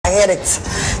heard it.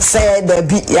 Say the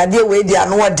be ya dey we dey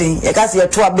no wording. You can see your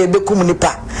to abebe kum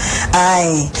nipa.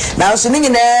 Aye. Now so ni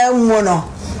na mu no.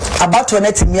 About to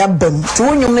net me abam. To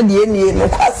wonyum na de enie no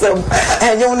kwasem.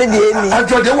 Enyum na de enie.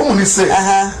 Adwo de wo mu ni say. Wo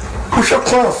hwe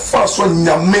kwa fa so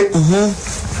nyame.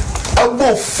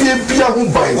 Abo fie bia ho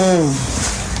ban.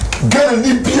 Gana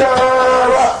ni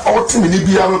biara otimi ni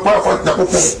biara kwa fa na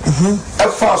popo. E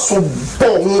fa so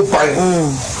bo ho ban.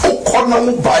 O kona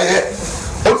ho bae.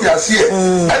 O ti ase e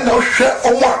na hwe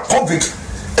o ma covid.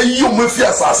 E yi o ma fi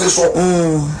asase so.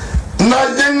 Na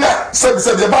yenga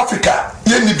se de Africa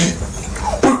ye ni bi.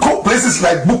 We go places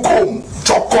like Bukom,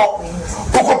 Choko,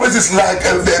 places like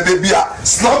the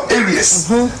slum areas.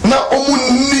 Now,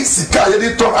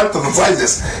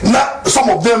 enterprises. Now, some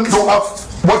of them don't have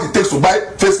what it takes to buy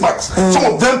face masks. Some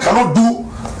of them cannot do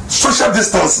social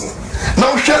distancing.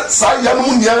 Now, share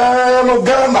Sayano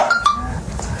Ghana.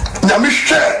 Nyami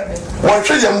share. One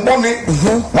share Yamboni,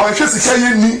 one share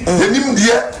Sikayeni, Yenim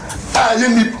Dia,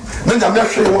 Yenip, then Yamia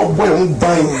share one boy on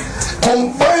buying.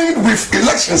 Combined with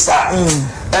elections,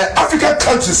 African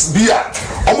countries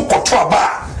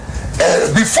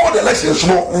before the elections,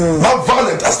 now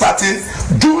violent are starting.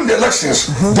 During the elections,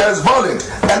 there is violence,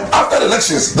 and after the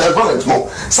elections, there is violence. No,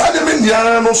 so I mean,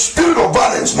 no spirit of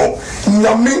violence. No,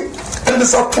 Nyami and the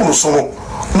Saturno so.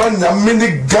 Man,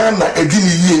 Nyami Ghana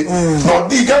again. No,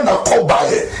 the Ghana call by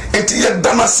it.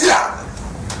 Danasia.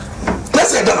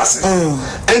 Let's say Danasi.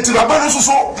 And to the Abano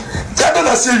so.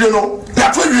 Danasi, you know.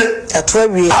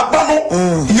 Abano,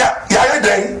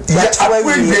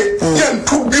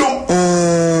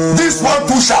 this one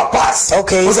too shall pass.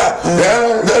 Okay.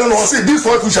 See, this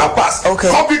one too shall pass. Okay.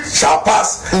 COVID shall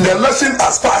pass. The election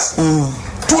has passed.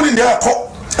 Two in their court.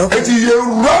 Okay. And the year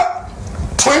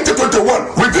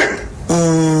 2021 within.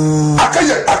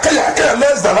 Akaya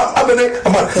less than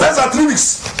 3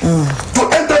 weeks to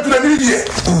enter to the new year.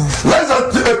 Less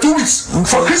than 2 weeks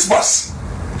for Christmas.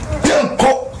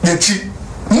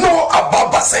 No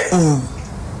Ababa say.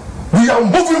 We are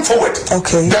moving forward.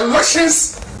 Okay. The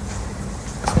elections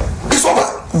is over.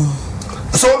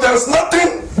 So there's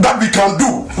nothing that we can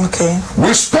do. Okay.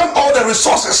 We spend all the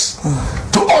resources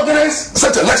to organize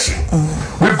such election.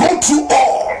 We've gone through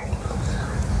all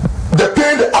the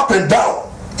pain, the up and down.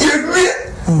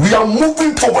 We are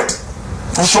moving forward.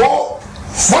 Okay. So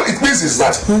what it means is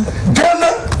that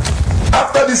Ghana,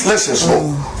 after these elections, 2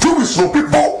 weeks,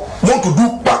 people want to do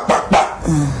back.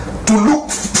 To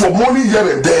look for money here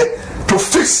and there to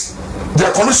fix their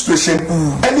economic situation.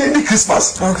 Any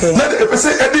Christmas. Okay. Now the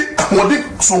say any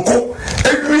sonko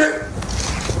every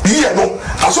year no.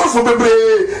 As well for baby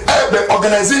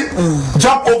organizing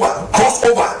jump over, cross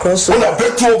over, when I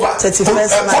bet over,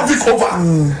 public over.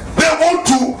 They want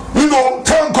to,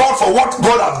 thank God for what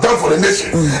God has done for the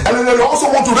nation, and then they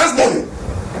also want to raise money.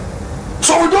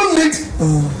 So we don't need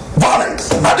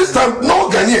violence. At this time, no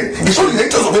Ghanaian. It's only the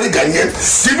interest of any Ghanaian.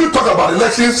 People talk about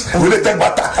elections, related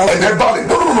matter, and then violence.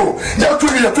 No.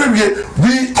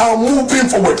 We are moving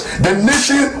forward. The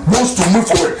nation wants to move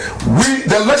forward.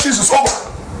 The elections is over.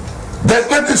 The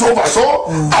election is over. So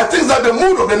I think that the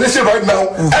mood of the nation right now,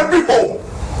 every home,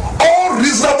 all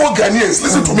reasonable Ghanaians,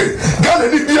 listen to me. Ghana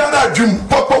ni biara dream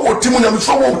papa wo timu nyame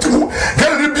so wo timu.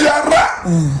 Ghana ni biara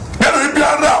and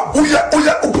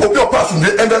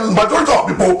the majority of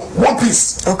people want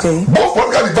peace. Okay. Both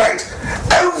political divide.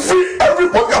 Every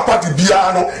political party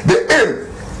biano, the aim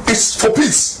is for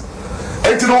peace.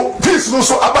 And peace no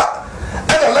so about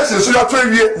and elections so you are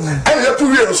 12 years and you have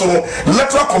 2 years so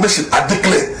electoral commission are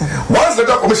declared. Once the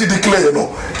electoral commission declare,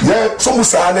 some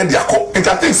and they are and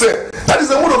I think that is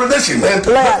the mood of the nation. And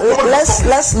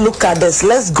let's look at this.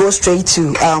 Let's go straight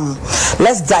to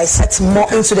let's dissect more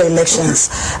into the elections.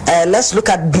 Let's look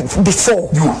at before,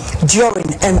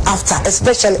 during, and after,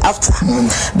 especially after,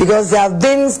 because there have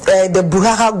been the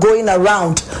brouhaha going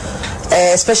around,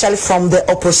 especially from the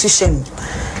opposition.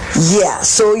 Yeah,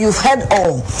 so you've heard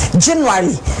all.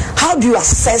 Generally, how do you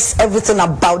assess everything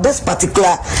about this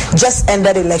particular just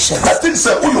ended election? I think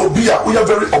we are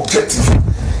very objective.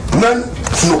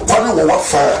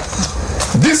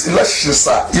 These elections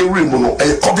are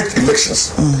public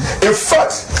elections. In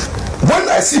fact, when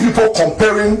I see people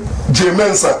comparing J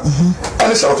Mensa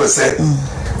and say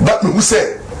that me who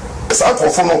say it's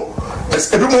unconformal,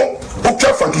 it's everyone who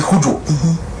care for Cudjoe.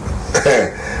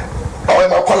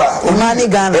 IMANI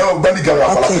Ghana.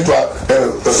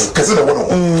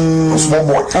 Small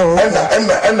boy.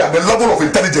 And the level of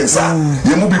intelligence,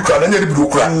 you move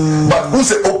but who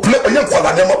say, oh, play a young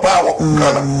power.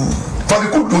 But you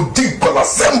could do deep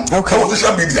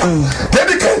social media. Then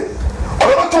they came. I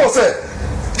want to say,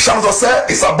 Childish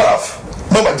is above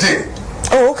Mama Jane.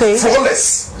 Oh, okay.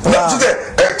 Flawless.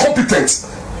 Come incompetent,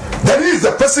 then he is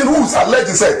the person who is alleged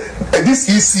to say this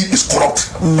EC is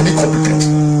corrupt and incompetent.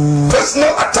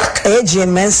 Personal attack.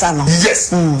 Yes,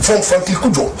 from Frankie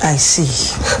Cudjoe. I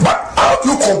see. But how do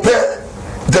you compare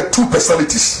the two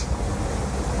personalities?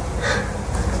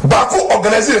 Baku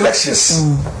organizing elections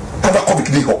and the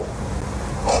COVID day.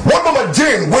 What Mama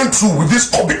Jane went through with this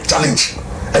COVID challenge,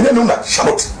 and then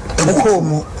Charlotte. Baku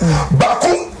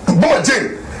Mama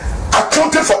Jane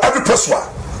accounted for every person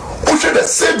who should have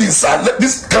savings and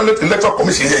this candidate electoral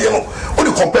commission here, you know. When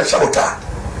you compare Charlotte,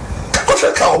 what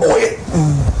you cowboy?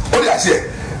 What do I say?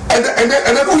 And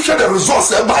then who share the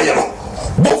results by, you know,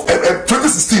 both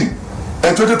 2016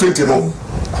 and 2020, you know.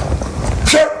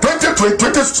 Share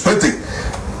 2020.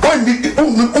 Only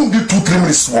 2-3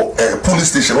 minutes for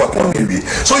police station or maybe.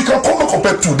 So you can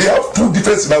compare two. They have two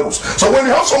different scenarios. So when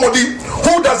you have somebody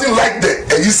who doesn't like the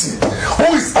EC,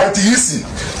 who is anti-EC,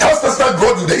 has personal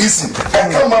grudge with the EC,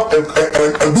 and come up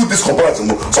and do this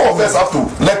comparison, some of us have to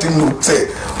let him know, say,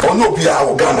 oh no, be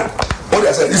our Ghana. What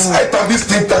I said, I think this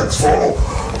think tanks for.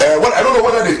 Well, I don't know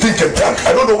whether they think and tank.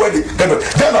 I don't know where they then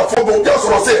I forgot. Just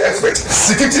want to say expert,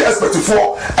 security expert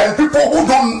before, and people who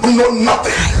don't know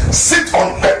nothing sit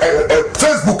on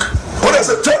Facebook. What I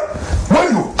said,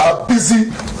 when you are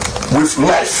busy with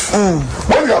life,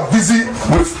 when you are busy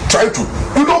with trying to,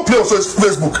 you don't play on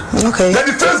Facebook. Okay.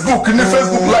 Then the Facebook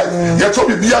live, you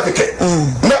told me be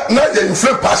now you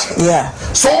inflame passion. Yeah.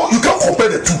 So you can't compare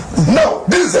the two. Now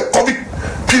this is a COVID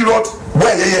period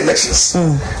where you hear elections.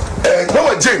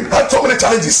 Mama Jane had so many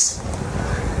challenges,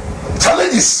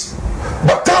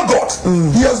 but thank God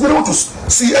he has been able to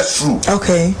see us through.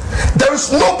 Okay. There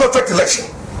is no perfect election.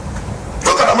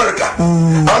 Look at America.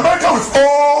 America with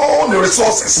all the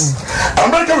resources,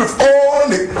 America with all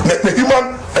the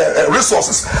human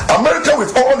resources, America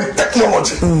with all the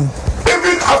technology.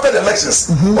 Even after the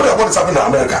elections, what is happening in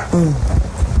America?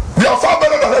 They are far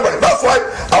better than everybody. That's why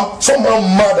I'm somehow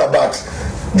mad about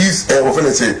these European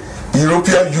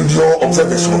Union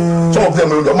observation. Some of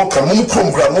them are more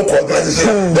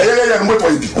organization.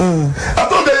 I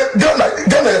thought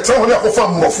Ghana is trying to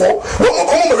farm more for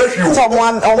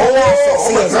someone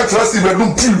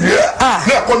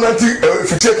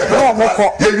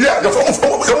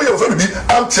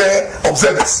armchair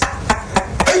observers.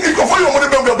 They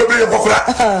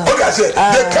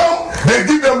come, they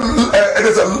give them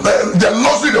the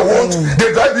luxury they want,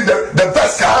 they drive in the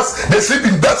best cars, they sleep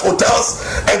in best hotels,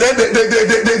 and then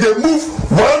they move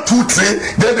 1, 2, 3,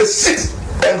 then they sit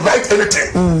and write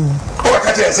anything. Or I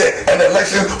can't say an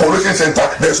election center,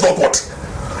 there's no what.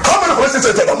 How many election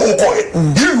centers are more calling?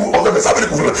 You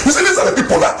see, these are the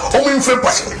people that only inflame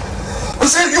passion. You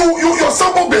see, you're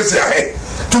sample based here.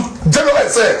 To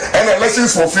generalize an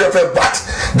elections for fear, but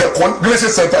the election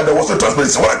center there was no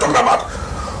transparency. What I'm talking about?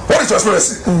 What is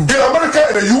transparency? In America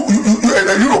and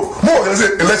Europe, more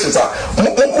elections are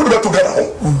more together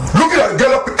home. Looking at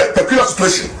the peculiar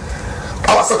situation,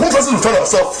 our circumstances we find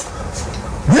ourselves,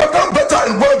 we have done better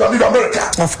and well than in America.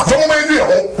 Of course. Some of them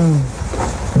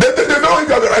they don't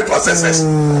have the right to assess us.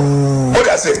 What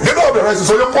I say, they don't have the right to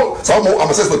say, some more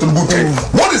assessment to good thing.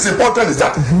 What is important is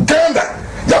that Ghana,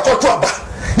 let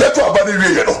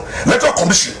our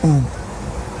commission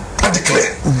and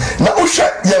declare. Now,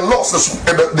 your laws,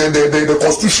 the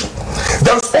constitution.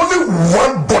 There is only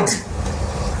one body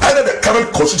under the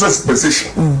current constitutional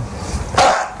dispensation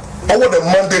over the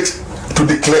mandate to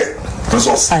declare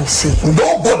results. I see.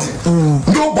 Nobody,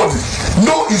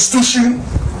 no institution,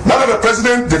 neither the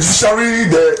president, the judiciary,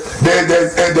 the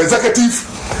executive,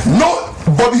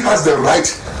 nobody has the right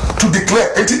to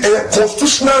declare a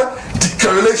constitutional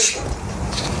declaration.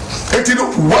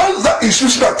 Once that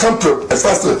institution that come to a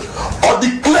standstill or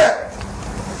declare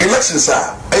elections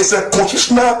is a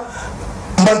constitutional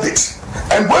mandate,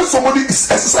 and when somebody is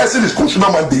exercising his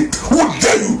constitutional mandate, who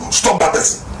dare you stop that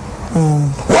person?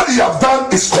 What he have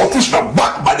done is constitutional,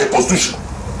 backed by the constitution.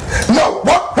 Now,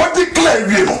 what declare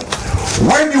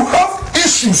when you have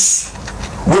issues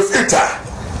with it,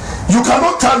 you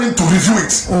cannot tell him to review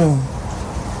it.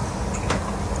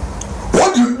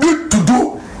 What you need to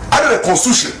do under the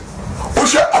constitution,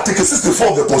 Article 64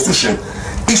 of the Constitution,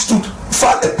 is to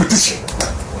file a petition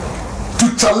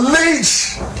to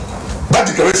challenge that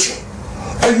declaration,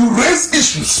 and you raise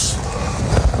issues.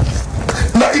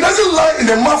 Now, it doesn't lie in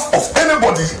the mouth of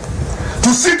anybody to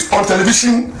sit on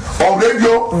television, on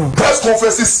radio, press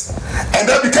conferences, and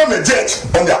then become a judge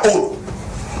on their own.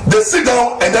 They sit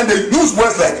down and then they use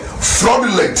words like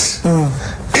fraudulent,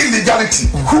 illegality.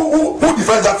 Who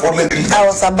defines that fraudulent? I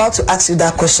was about to ask you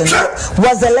that question. Sure.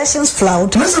 Was the elections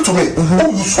fraud? Listen to me.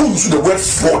 Who use the word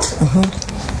fraud?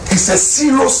 It's a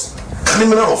serious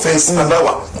criminal offense under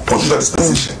our constitutional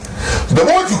dispensation. The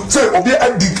moment you say obi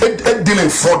dealing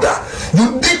further,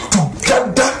 you need to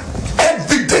gather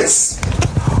evidence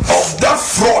of that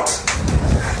fraud,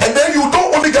 and then you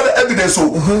don't only gather evidence, so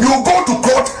you go to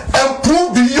court and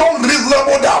prove beyond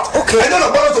reasonable doubt. Okay. And then the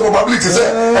balance of probability say,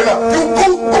 and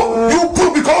you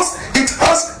prove because it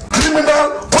has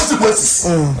criminal consequences.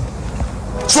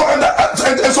 So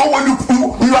and so when you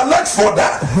allege for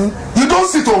that, you don't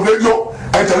sit on radio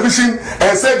and television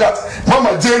and say that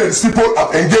Mama Jane and his people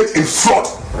have engaged in fraud.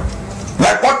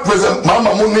 Like what President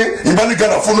Mama Muni, IMANI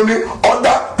Ghana Fununi,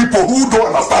 other people who don't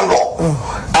understand law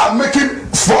are making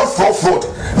fraud.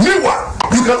 Meanwhile,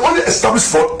 you can only establish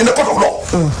fraud in the court of law.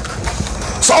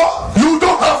 So you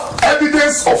don't have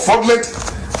evidence of fraudulent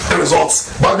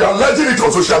results, but you are alleging it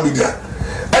on social media.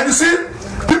 And you see,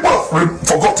 people have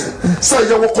forgotten. Say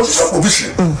there was constitutional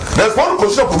provision. There's one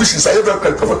constitutional provision. Say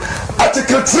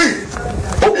Article 3.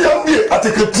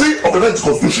 Article 3 of the 19th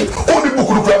Constitution. Only book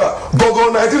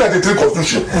Gogo 1993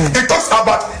 Constitution. It talks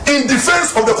about in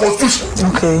defense of the Constitution.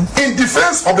 Okay. In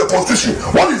defense of the Constitution.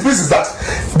 What it means is that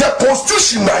the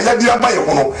Constitution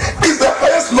is the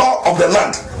highest law of the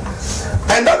land.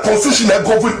 And that Constitution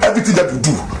governs everything that we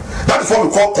do. That is what we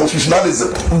call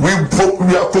constitutionalism. We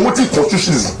are promoting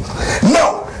constitutionalism.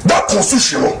 Now, that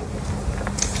constitution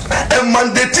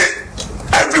mandated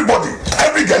everybody,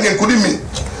 every Ghanaian, including me,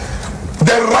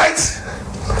 the right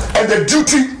and the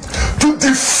duty to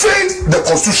defend the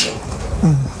constitution.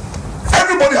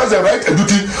 Everybody has a right and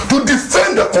duty to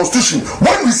defend the constitution.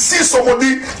 When we see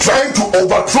somebody trying to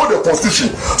overthrow the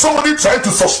constitution, somebody trying to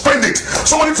suspend it,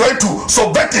 somebody trying to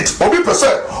subvert it, or be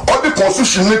percent or the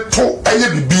constitution to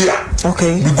any beer.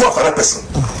 Okay. We go after that person.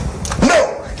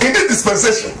 Now, in this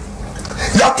dispensation,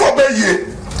 the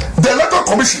electoral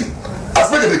commission has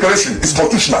made a declaration. It's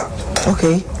constitutional.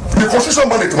 Okay. The constitutional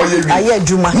mandate. Now,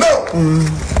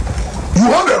 you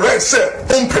have the right say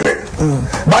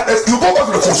but you go back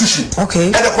to the constitution. Okay.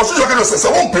 And the constitution says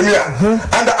and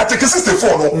the Article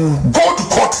 64 go to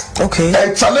court. Okay.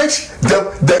 And challenge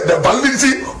the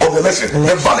validity of the election.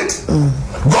 The valid.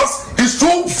 Because it's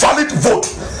too valid vote.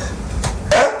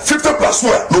 50 plus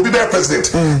 1 will be their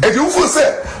president. And you will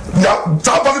say that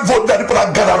valid vote that people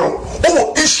are gathering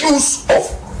over issues of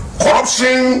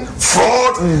corruption,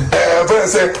 fraud,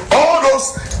 all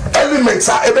those elements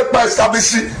are able to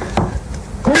establish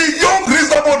beyond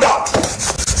reasonable doubt.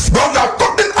 But we are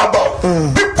talking about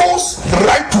people's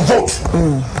right to vote.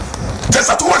 Just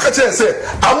as I say,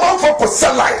 among for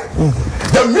satellite,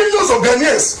 the millions of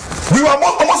Ghanaians, we were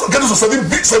almost getting to 7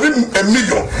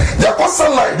 million. They are called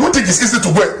satellite. Do you think it's easy to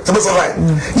work? Satellite.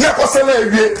 They are called satellite.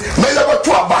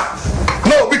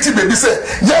 No, BT baby say,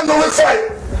 yeah, no, let's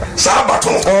fight.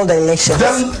 All the elections.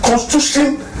 The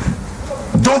constitution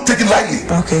don't take it lightly.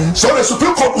 Okay. So the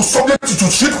Supreme Court will subject to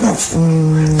street proof.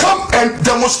 Come and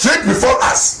demonstrate before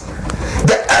us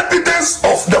the evidence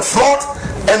of the fraud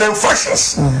and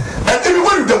infractions. And even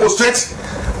when you demonstrate,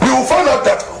 we will find out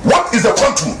that what is the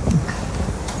quantum.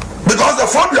 Because the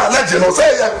fraud we are alleging, or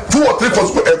say 2 or 3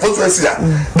 constituencies that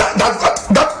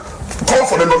call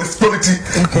for the nullity.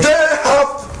 Okay. They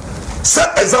have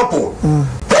set example.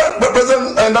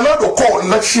 President Nana call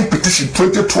election petition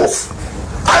 2012.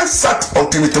 I sat on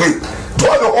TV3 to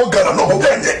have your own Ghana, no more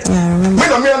Ghana. When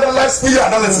I made analysis,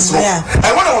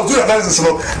 and when I was doing analysis,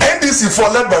 NDC for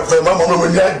led by Mama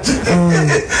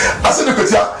I said,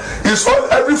 it's all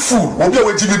every food will be a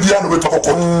way to be on the way to court.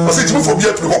 I said, for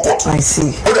beer to court. I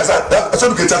see. I said,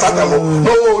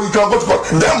 no, you can go to court.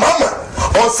 Then Mama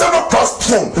on several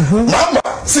platforms, Mama,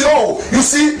 see, you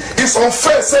see, it's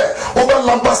unfair, say, over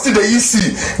lambasting the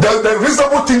EC. The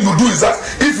reasonable thing you do is that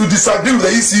if you disagree with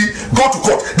the EC, go to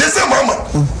court. They say, Mama.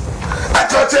 I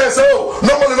can't say,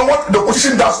 normally what the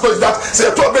position does is that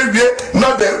say to a baby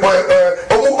now the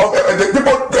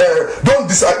people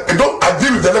don't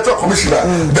agree with the electoral commissioner.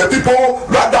 The people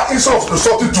rather instead of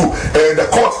resorting to the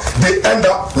court, they end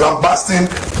up lambasting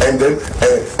and then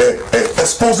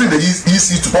exposing the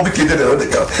EC to publicated and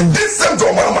radical. This same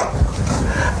Mama,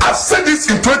 I've said this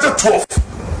in 2012,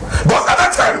 but at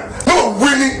that time, no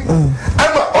winning.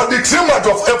 I'm on the 3 months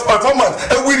of a month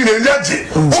and winning in Yaji.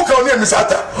 Who can name Miss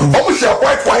Atta? Almost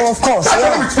white. Of course.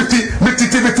 That's with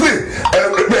TV3.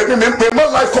 My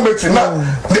life commentary now.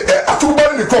 I took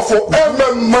about the call for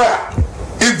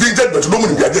if they did, but no one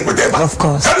with them. Of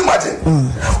course. Can you imagine?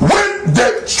 When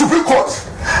the Supreme Court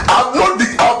have not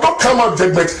come out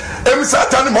judgment, and Mr.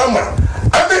 Attorney Mama,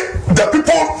 I mean the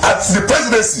people at the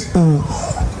presidency,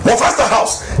 the first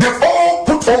house, they've all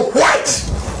put on white.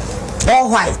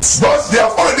 All white. Because they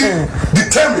have already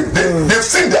determined, they've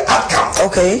seen the outcome.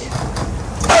 Okay.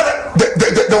 And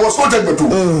there was no judgment too.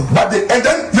 But and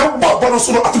then your Bob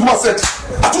said,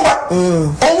 Atuba.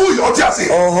 Oh, you say.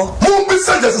 Who be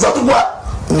said justice Atuba?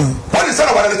 What is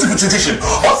said about the petition?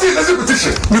 Or see election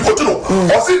petition?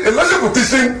 Or see election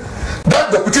petition?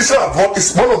 That the petition I brought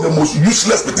is one of the most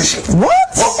useless petitions. What?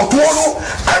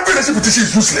 Every election petition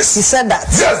is useless. He said that.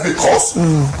 Yes, because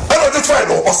I don't just try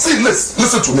or see.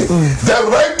 Listen to me. The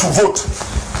right to vote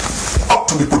up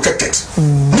to be protected.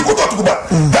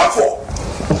 Therefore,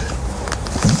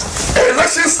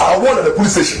 elections are won at the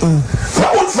police station.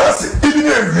 Now, what's fancy? Even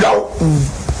if you are.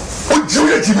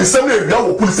 Jimmy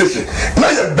Samuel police station. Now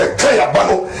you Bekaya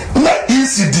now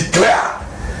easy declare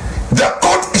the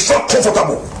court is not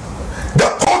comfortable. The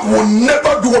court will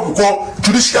never do what we call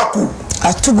judicial coup.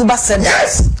 Atuguba said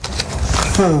yes.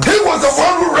 He was the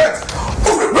one who read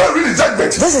the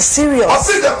judgment. This is serious. I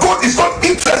say the court is not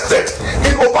interested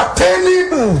in overturning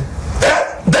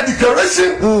the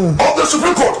declaration of the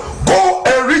Supreme Court. Go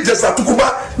and read the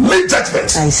Atuguba late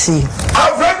judgment. I see.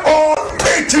 I've read all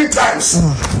 18 times.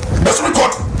 The Supreme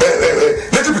Court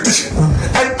letter petition.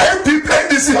 And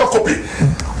NDC have copy.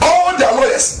 All their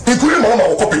lawyers, including Mama,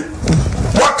 will copy.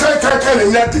 What can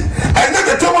and then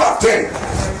the table of 10.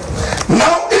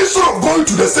 Now, instead of going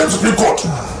to the same Supreme Court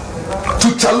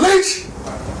to challenge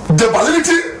the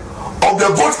validity of the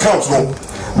vote count,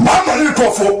 Mama didn't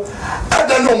call for, I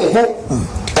don't know,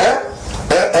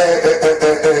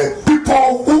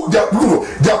 people who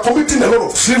they are committing a lot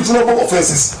of treasonable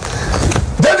offenses.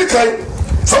 Then they can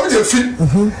somebody feel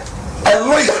a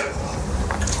lawyer.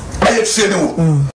 I have said